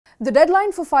The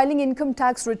deadline for filing income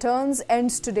tax returns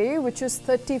ends today, which is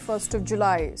 31st of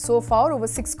July. So far, over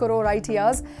 6 crore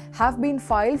ITRs have been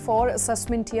filed for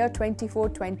assessment year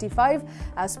 24-25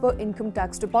 as per Income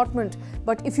Tax Department.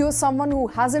 But if you're someone who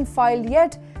hasn't filed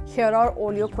yet, here are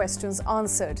all your questions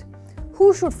answered.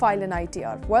 Who should file an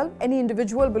ITR? Well, any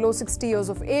individual below 60 years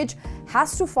of age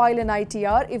has to file an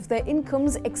ITR if their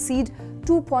incomes exceed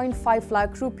 2.5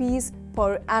 lakh rupees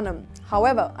per annum.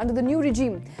 However, under the new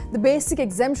regime, the basic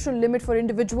exemption limit for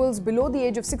individuals below the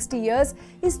age of 60 years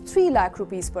is 3 lakh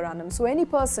rupees per annum. So any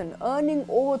person earning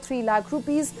over 3 lakh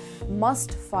rupees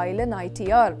must file an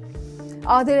ITR.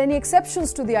 Are there any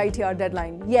exceptions to the ITR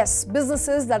deadline? Yes,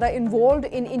 businesses that are involved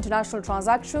in international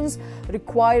transactions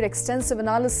require extensive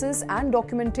analysis and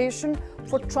documentation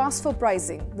for transfer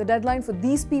pricing. The deadline for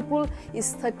these people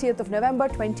is 30th of November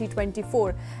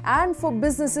 2024. And for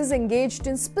businesses engaged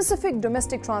in specific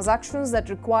domestic transactions that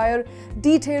require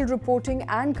detailed reporting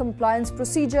and compliance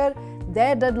procedure,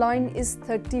 their deadline is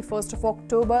 31st of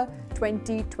October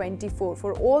 2024.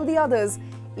 For all the others,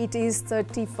 it is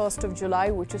 31st of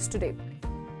July, which is today.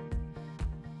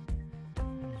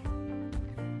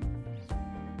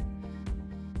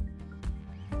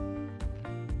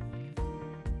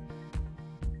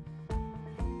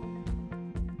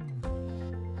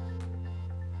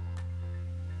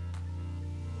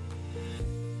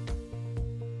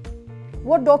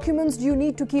 What documents do you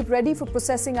need to keep ready for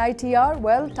processing ITR?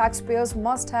 Well, taxpayers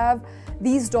must have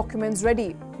these documents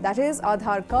ready. That is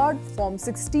Aadhaar card, Form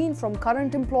 16 from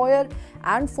current employer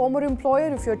and former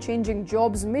employer if you're changing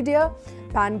jobs mid-year,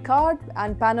 PAN card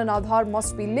and PAN and Aadhaar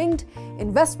must be linked,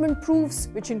 investment proofs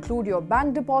which include your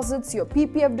bank deposits, your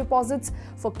PPF deposits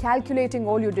for calculating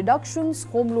all your deductions,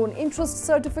 home loan interest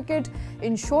certificate,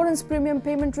 insurance premium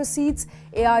payment receipts,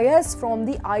 AIS from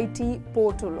the IT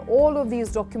portal. All of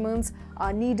these documents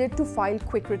are needed to file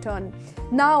quick return.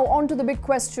 Now on to the big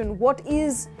question, what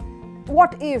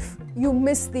if you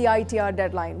miss the ITR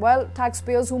deadline? Well,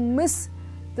 taxpayers who miss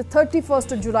the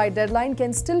 31st of July deadline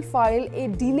can still file a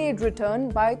delayed return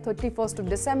by 31st of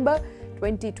December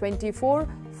 2024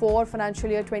 for financial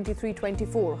year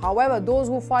 23-24. However, those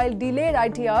who file delayed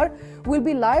ITR will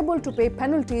be liable to pay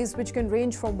penalties which can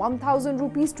range from 1,000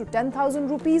 rupees to 10,000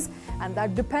 rupees, and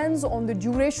that depends on the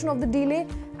duration of the delay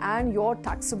and your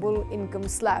taxable income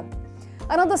slab.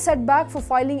 Another setback for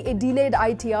filing a delayed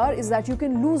ITR is that you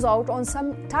can lose out on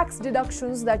some tax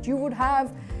deductions that you would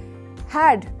have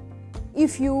had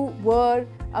if you were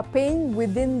paying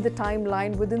within the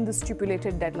timeline, within the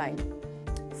stipulated deadline.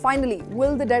 Finally,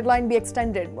 will the deadline be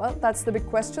extended? Well, that's the big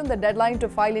question. The deadline to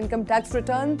file income tax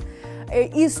return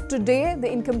is today. The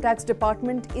Income Tax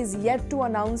Department is yet to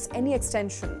announce any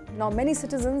extension. Now, many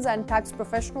citizens and tax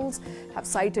professionals have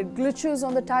cited glitches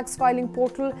on the tax filing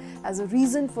portal as a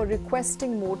reason for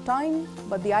requesting more time,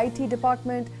 but the IT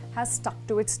department has stuck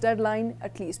to its deadline,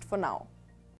 at least for now.